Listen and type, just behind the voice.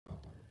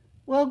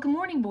Well, good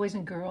morning, boys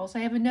and girls. I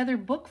have another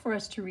book for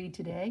us to read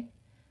today.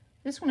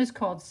 This one is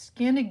called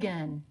Skin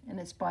Again, and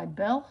it's by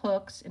Bell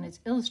Hooks, and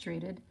it's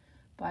illustrated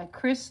by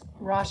Chris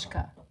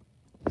Roshka.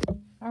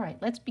 All right,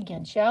 let's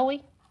begin, shall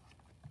we?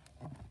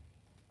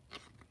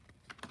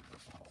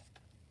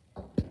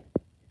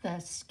 The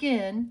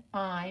skin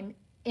I'm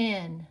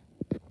in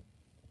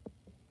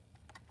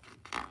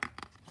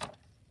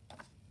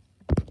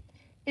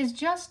is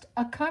just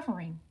a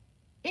covering.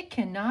 It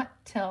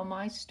cannot tell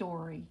my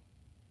story.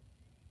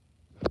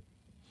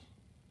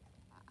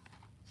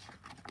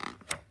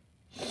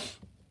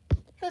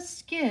 The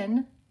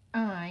skin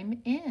I'm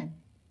in.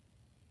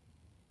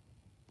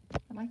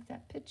 I like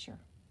that picture.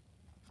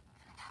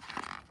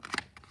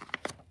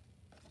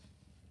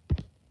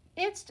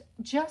 It's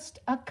just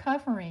a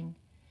covering.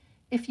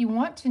 If you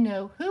want to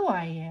know who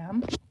I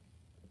am,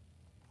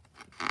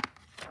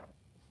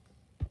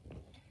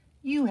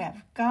 you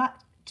have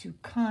got to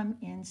come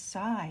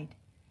inside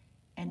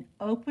and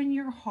open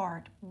your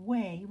heart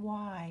way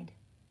wide.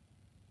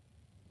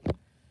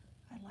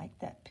 I like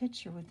that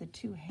picture with the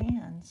two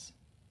hands.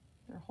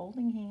 They're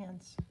holding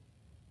hands.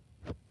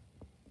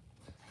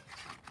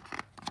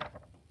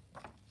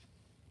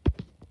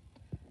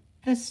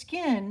 The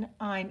skin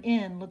I'm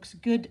in looks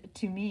good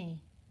to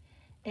me.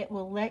 It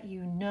will let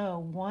you know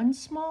one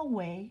small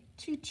way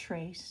to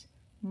trace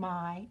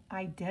my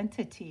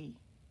identity.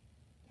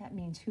 That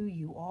means who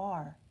you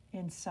are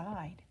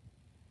inside.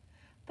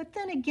 But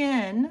then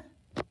again,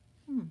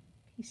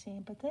 he's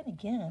saying, but then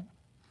again,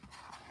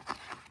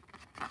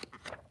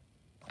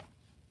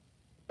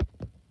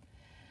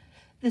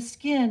 the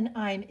skin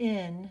I'm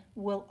in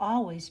will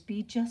always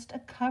be just a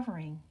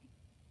covering.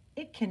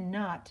 It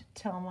cannot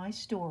tell my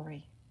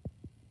story.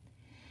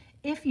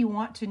 If you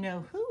want to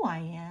know who I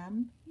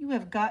am, you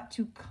have got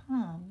to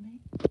come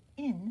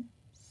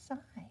inside.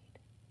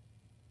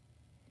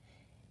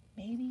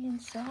 Maybe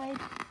inside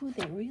who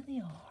they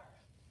really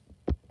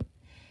are.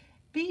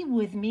 Be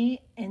with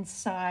me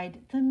inside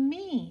the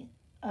me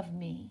of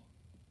me.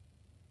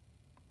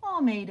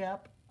 All made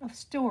up of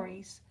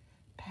stories,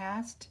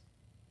 past,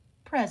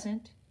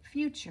 present,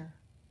 future.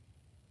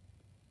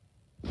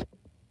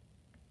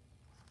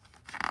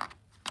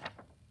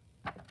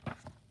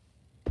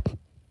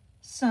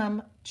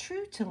 Some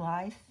true to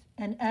life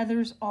and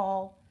others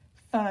all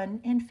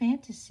fun and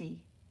fantasy.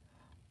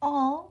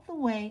 All the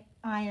way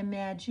I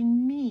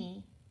imagine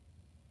me.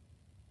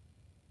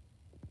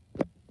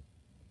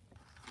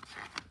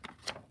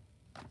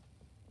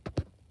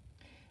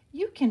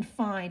 You can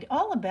find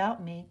all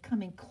about me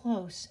coming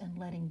close and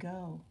letting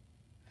go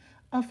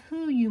of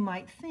who you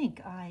might think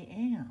I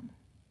am.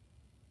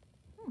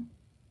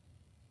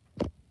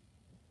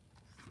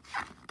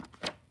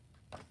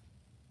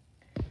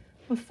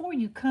 Before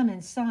you come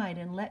inside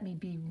and let me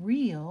be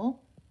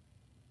real,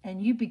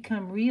 and you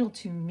become real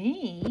to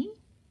me,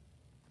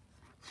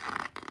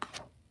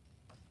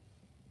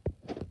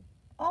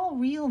 all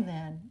real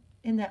then,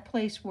 in that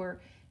place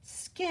where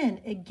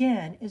skin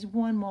again is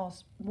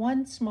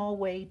one small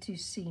way to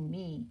see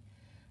me,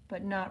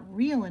 but not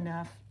real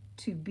enough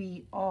to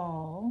be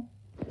all.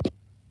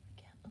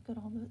 Again, look at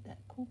all that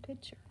cool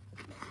picture.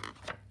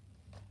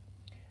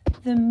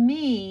 The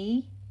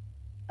me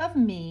of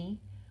me,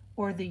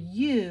 or the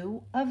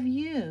you of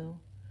you,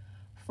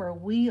 for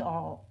we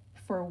are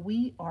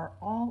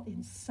all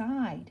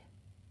inside,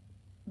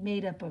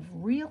 made up of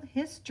real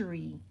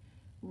history,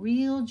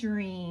 real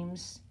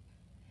dreams.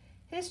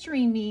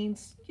 History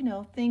means,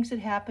 things that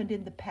happened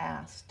in the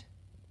past,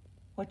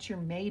 what you're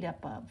made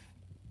up of.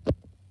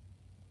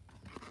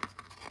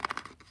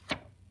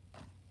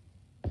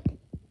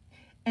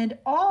 And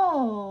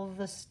all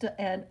the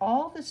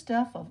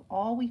stuff of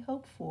all we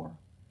hope for,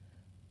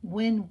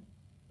 when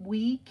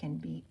we can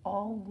be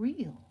all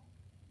real.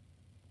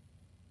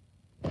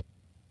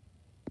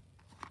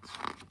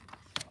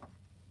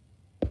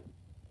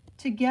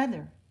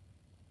 Together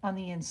on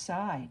the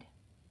inside.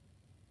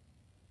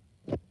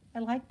 I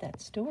like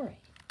that story.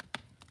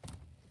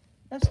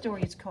 That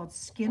story is called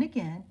Skin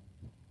Again,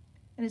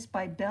 and it's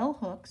by Bell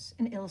Hooks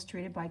and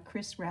illustrated by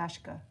Chris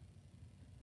Roshka.